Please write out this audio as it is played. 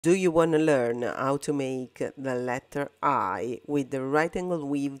Do you want to learn how to make the letter I with the right angle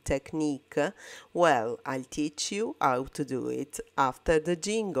weave technique? Well, I'll teach you how to do it after the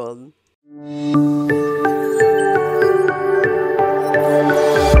jingle.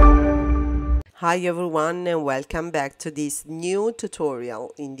 Hi everyone and welcome back to this new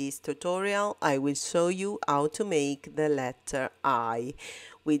tutorial. In this tutorial I will show you how to make the letter I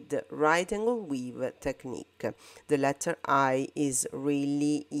with the right angle weave technique. The letter I is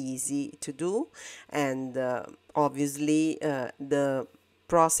really easy to do, and obviously the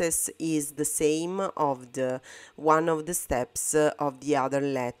process is the same of the one of the steps of the other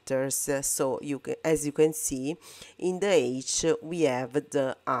letters. So as you can see, in the H we have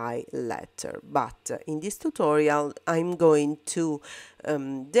the I letter, but in this tutorial I'm going to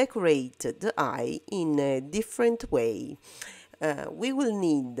decorate the I in a different way. We will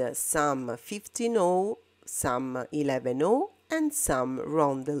need some 15O, some 11O, and some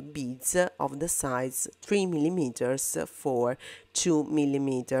rondel beads of the size 3 millimeters for 2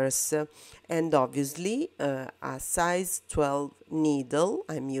 millimeters, and obviously a size 12 needle.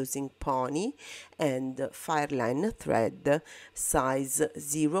 I'm using pony, and fireline thread size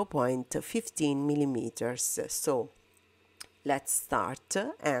 0.15 millimeters. So let's start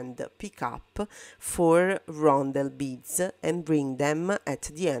and pick up 4 rondel beads and bring them at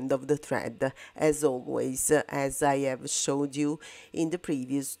the end of the thread, as always, as I have showed you in the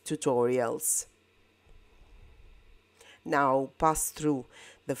previous tutorials. Now pass through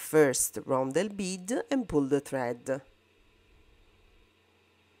the first rondel bead and pull the thread.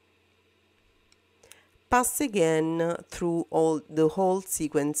 Pass again through the whole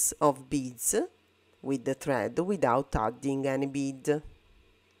sequence of beads with the thread without adding any bead.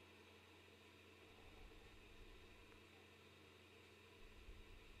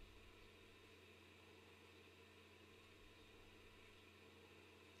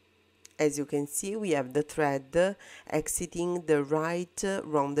 As you can see, we have the thread exiting the right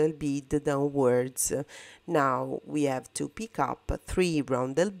rondel bead downwards. Now we have to pick up 3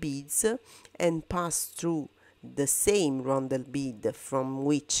 rondel beads and pass through the same rondel bead from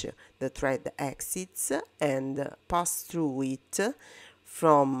which the thread exits, and pass through it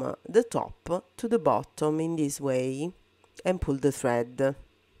from the top to the bottom in this way and pull the thread.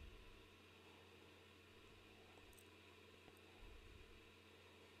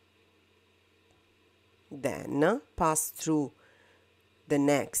 Then pass through the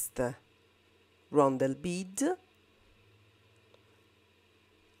next rondel bead.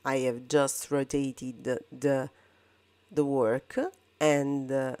 I have just rotated the work and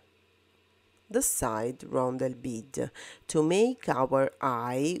the side rondel bead. To make our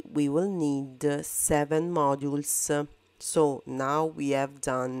eye we will need 7 modules. So now we have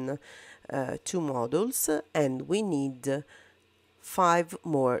done 2 modules and we need 5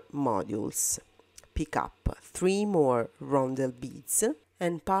 more modules. Pick up 3 more rondel beads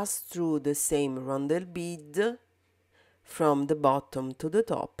and pass through the same rondel bead from the bottom to the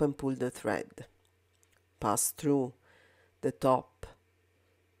top and pull the thread. Pass through the top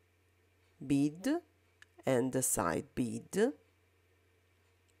bead and the side bead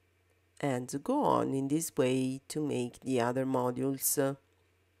and go on in this way to make the other modules.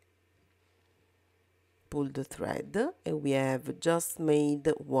 Pull the thread and we have just made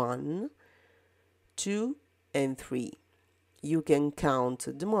 1, 2 and 3. You can count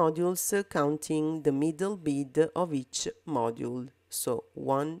the modules counting the middle bead of each module. So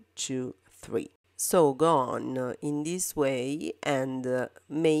 1, 2, 3. So go on in this way and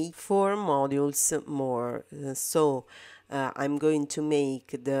make 4 modules more. I'm going to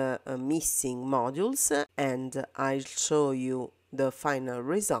make the missing modules and I'll show you the final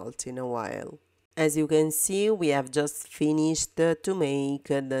result in a while. As you can see, we have just finished to make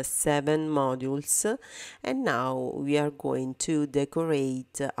the 7 modules, and now we are going to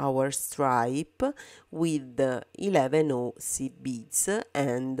decorate our stripe with 11O seed beads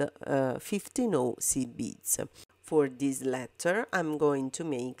and 15O seed beads. For this letter, I'm going to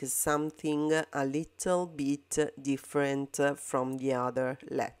make something a little bit different from the other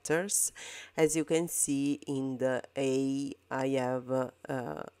letters. As you can see, in the A, I have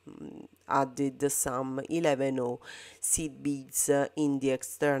added some 11O seed beads in the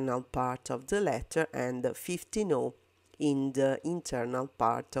external part of the letter and 15O in the internal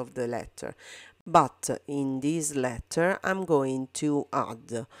part of the letter. But in this letter, I'm going to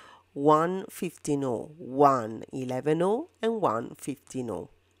add 1 15O, 1 11O, and 1 15O,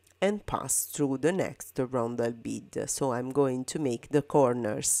 and pass through the next rondel bead. So I'm going to make the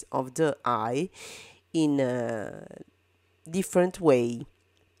corners of the eye in a different way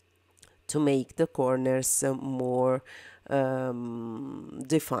to make the corners more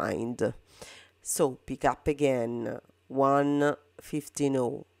defined. So pick up again 1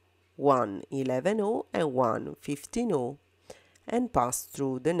 15 1 11 and 1 15 and pass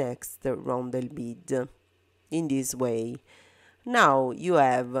through the next roundel bead in this way. Now you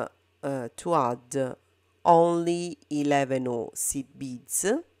have to add only 11 seed beads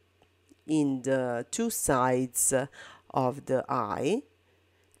in the two sides of the eye,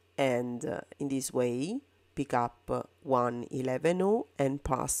 and in this way pick up 1 11 and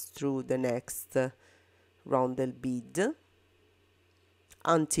pass through the next roundel bead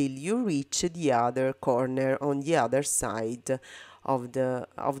until you reach the other corner on the other side of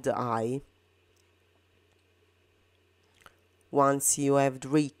the eye. Once you have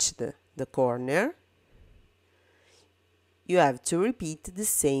reached the corner, you have to repeat the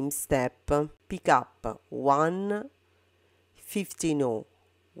same step. Pick up 1 15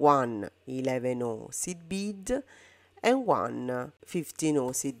 1 11 seed bead and 1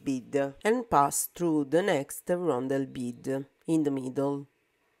 15 seed bead and pass through the next roundel bead in the middle.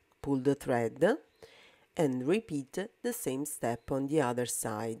 Pull the thread and repeat the same step on the other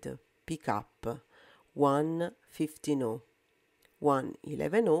side. Pick up 1 15 1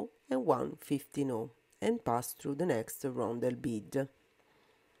 11 and 1 15 and pass through the next roundel bead.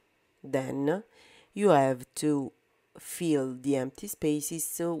 Then you have to fill the empty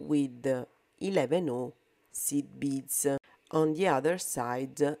spaces with 11 seed beads on the other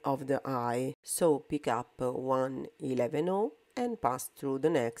side of the eye. So pick up 1 11 and pass through the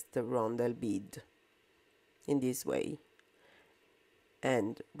next roundel bead in this way,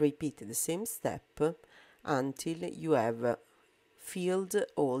 and repeat the same step until you have filled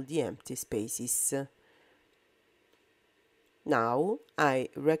all the empty spaces. Now I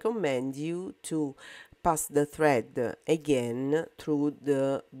recommend you to pass the thread again through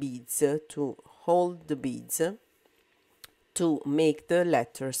the beads to hold the beads to make the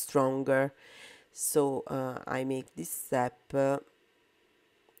letter stronger. So I make this step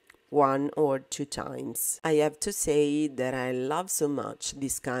 1 or 2 times. I have to say that I love so much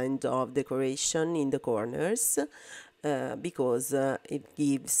this kind of decoration in the corners because it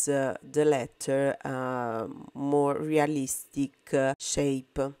gives the letter a more realistic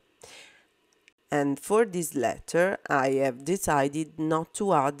shape. And for this letter I have decided not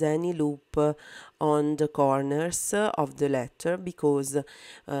to add any loop on the corners of the letter because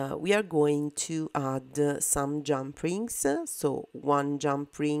we are going to add some jump rings, so one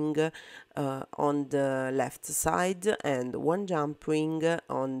jump ring on the left side and one jump ring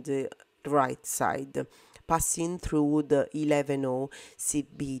on the right side, passing through the 11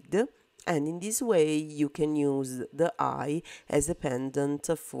 seed bead. And in this way you can use the eye as a pendant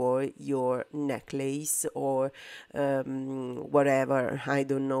for your necklace or whatever, I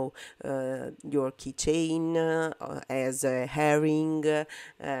don't know, your keychain as a herring,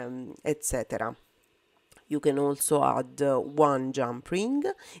 etc. You can also add one jump ring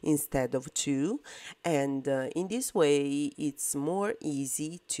instead of 2, and in this way it's more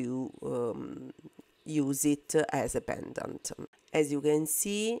easy to use it as a pendant. As you can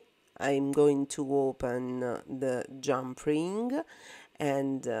see, I'm going to open the jump ring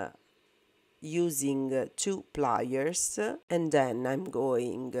and using 2 pliers, and then I'm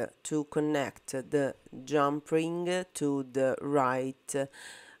going to connect the jump ring to the right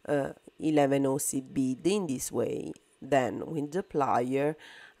 11 seed bead in this way. Then with the plier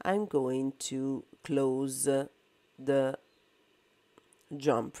I'm going to close the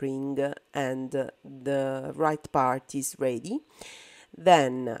jump ring and the right part is ready.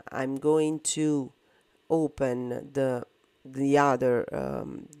 Then I'm going to open the other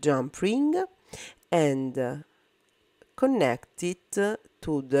jump ring and connect it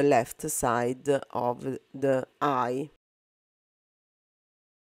to the left side of the eye.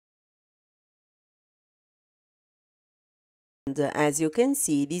 And as you can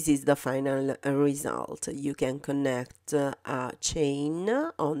see, this is the final result. You can connect a chain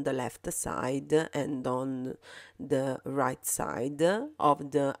on the left side and on the right side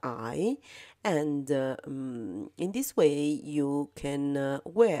of the eye, and in this way you can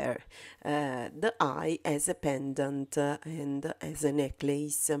wear the eye as a pendant and as a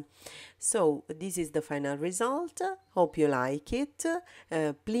necklace. So this is the final result. Hope you like it.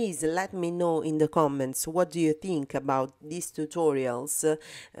 Please let me know in the comments what do you think about these tutorials,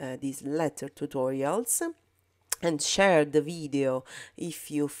 these letter tutorials, and share the video if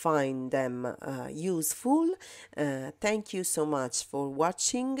you find them useful. Thank you so much for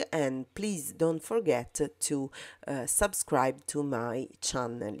watching, and please don't forget to subscribe to my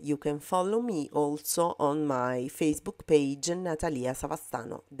channel. You can follow me also on my Facebook page, Natalia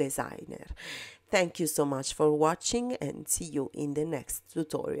Savastano Designer. Thank you so much for watching and see you in the next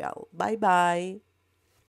tutorial. Bye bye!